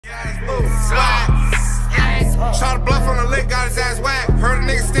Try to bluff on the lick, got his ass whack. Heard a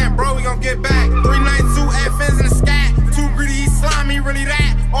nigga stamp, bro, we gon' get back. 392 FNs in the scat. Too greedy, he slimy, really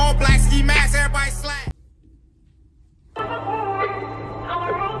that. All black ski mask, everybody slack.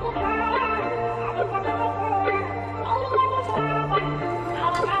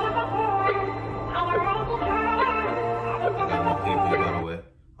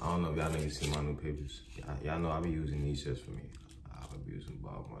 I don't know if y'all niggas see my new papers. Y'all know I be using these shits for me. I be using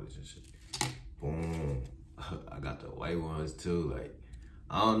Bob Marley's and shit. Boom. I got the white ones too. Like,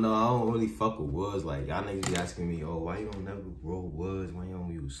 I don't know. I don't really fuck with woods. Like, y'all niggas be asking me, oh, why you don't never roll woods? Why you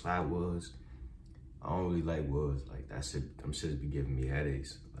don't use slide woods? I don't really like woods. Like, that shit, them shits be giving me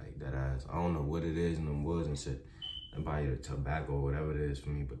headaches. Like, that ass. I don't know what it is in them woods and shit. And probably the tobacco or whatever it is for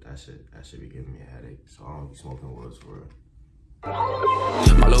me, but that shit be giving me a headache. So I don't be smoking woods for real.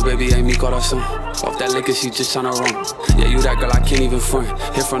 My little baby ain't me corazon. Off that liquor, she just tryna run. Yeah, you that girl, I can't even front.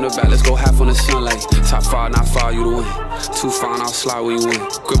 Hit from the back, let's go half on the sunlight. Top 5, not 5, you the win. 2 fine, I'll slide when you win.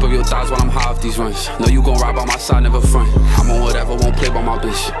 Grip up your thighs while I'm high off these runs. Know you gon' ride by my side, never front. I'm on whatever, won't play by my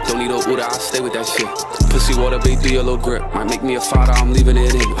bitch. Don't need a Uda, I stay with that shit. Pussy water, big, do your little grip. Might make me a fighter, I'm leaving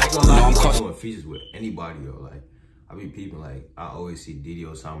it in. I'm doing features with anybody, yo. Like, I be peeping, like, I always see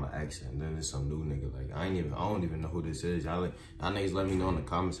Osama X, and then there's some new nigga. Like, I don't even know who this is. Y'all niggas let me know in the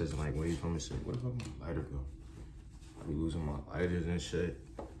comment section, like, where you from and shit. Where the fuck my lighter go? I be losing my lighters and shit.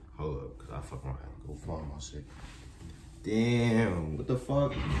 Hold up, cause I fuck around and go find my shit. Damn, what the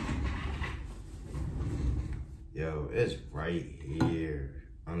fuck? Yo, it's right here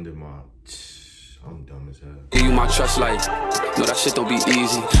under my. I'm dumb as hell. Give you my trust, like, no, that shit don't be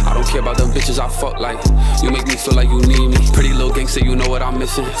easy. I don't care about them bitches I fuck, like, you make me feel like you need me. Pretty little gangster, you know what I'm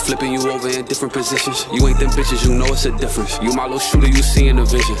missing. Flipping you over in different positions. You ain't them bitches, you know it's a difference. You my little shooter, you see in the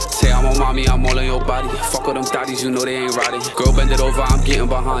vision. Say I'm on mommy, I'm all in your body. Fuck all them thotties, you know they ain't riding. Girl, bend it over, I'm getting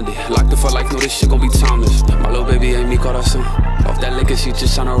behind it. Locked it for life, know this shit gon' be timeless. My little baby ain't me corazon. Off that liquor, she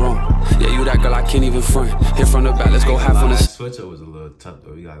just tryna run. Yeah, you that girl, I can't even front. Hit from the back, let's go half on the switcher was a little tough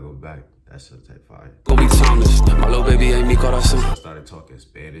though, we gotta go back. That shit type fire. Gonna be timeless. My little baby ain't me corazon. I started talking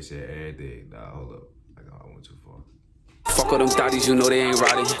Spanish and everything. Nah, hold up. I went too far. Fuck all them thotties, you know they ain't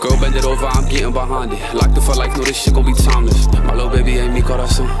riding. Girl, bend it over, I'm getting behind it. Locked it for life, know this shit gon' be timeless. My little baby ain't me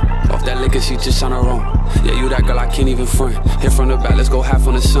corazon. Off that liquor, she just tryna run. Yeah, you that girl, I can't even front. Hit from the back, let's go half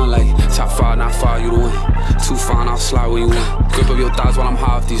on the sunlight. Top 5, not 5, you the win. 2 fine, I'll slide when you win. Grip up your thighs while I'm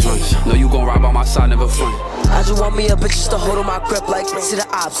high off these runs. Know you gon' ride by my side, never front. I just want me a bitch just to hold on my grip like see the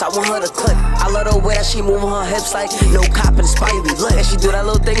ops, I want her to clip. I love the way that she moving her hips like no cop and spidey lit. And she do that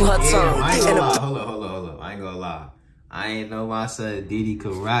little thing with her tongue. I ain't gonna lie, hold up. I ain't gonna lie. I ain't know why I said Didi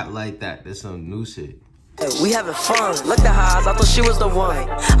could rap like that. There's some new shit. We having fun. Looked at her eyes, I thought she was the one.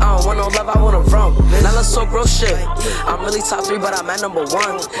 I don't want no love, I want to run. Now let's so gross shit. I'm really top 3, but I'm at number 1.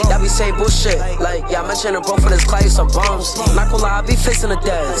 Y'all be saying bullshit. Like, y'all mentioning bro for this class some bums. Not gonna lie, I be facing the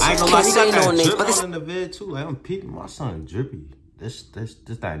dead. I ain't gonna lie, he got that drip on in the vid too. Like, I'm peeping my son drippy. This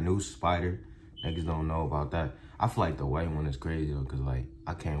that new spider. Niggas don't know about that. I feel like the white one is crazy though, cause like,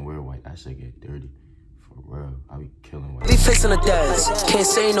 I can't wear white. That shit get dirty. For real, I be killing white. Be facing the dead. Can't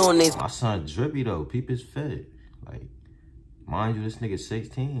say no names. My son drippy though, peep his fit. Like, mind you, this nigga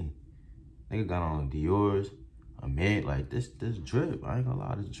 16. Nigga got on Dior's, a mid, like this drip. I ain't gonna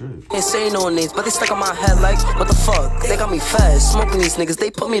lie, this drip. Can't say no names, but they stuck on my head like, what the fuck? They got me fast, smoking these niggas, they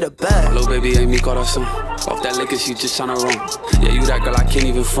put me to bed. My little baby ain't me corazon. Off that liquor, she just tryna run. Yeah, you that girl, I can't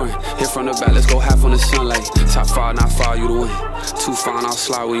even front. Hit from the back, let's go half on the sunlight. Top 5, not 5, you the win. 2 fine, I'll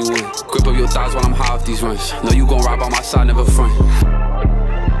slide when you win. Grip up your thighs while I'm high off these runs. Know you gon' ride by my side, never front.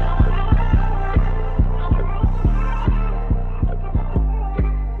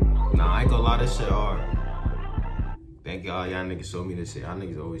 Nah, I ain't gonna lie, this shit hard. Thank y'all niggas showed me this shit. Y'all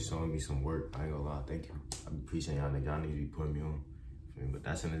niggas always showing me some work. I ain't gonna lie, thank you. I appreciate y'all niggas. Y'all niggas be putting me on. But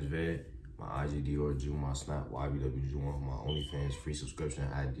that's in this vid. My IG Dior Jew, my Snap YBW Jew, my Onlyfans free subscription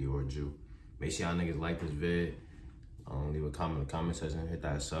at Dior Jew. Make sure y'all niggas like this vid. Leave a comment in the comment section, hit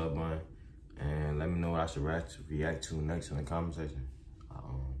that sub button, and let me know what I should react to next in the comment section.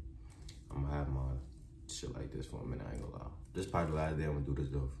 I'm gonna have my shit like this for a minute. I ain't gonna lie. This is probably the last day I'm gonna do this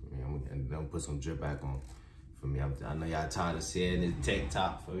though for me. And then put some drip back on for me. I know y'all tired of seeing this tank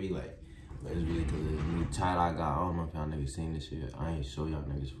top for me, like. But it's really cause this new tie I got. I don't know if y'all niggas seen this shit. I ain't show y'all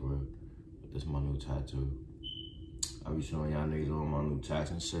niggas for real. But this is my new tattoo. I be showing y'all niggas all my new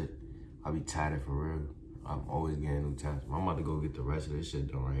tats and shit. I be tatted for real. I'm always getting new tats. I'm about to go get the rest of this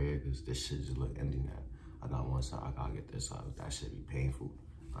shit done right here cause this shit just look empty now. I got one side, I gotta get this side. That shit be painful.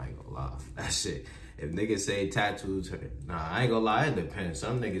 I ain't gonna lie. That shit, if niggas say tattoos, nah, I ain't gonna lie, it depends.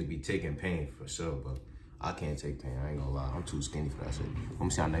 Some niggas be taking pain for sure, but I can't take pain. I ain't gonna lie. I'm too skinny for that shit. I'm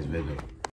gonna see y'all next video.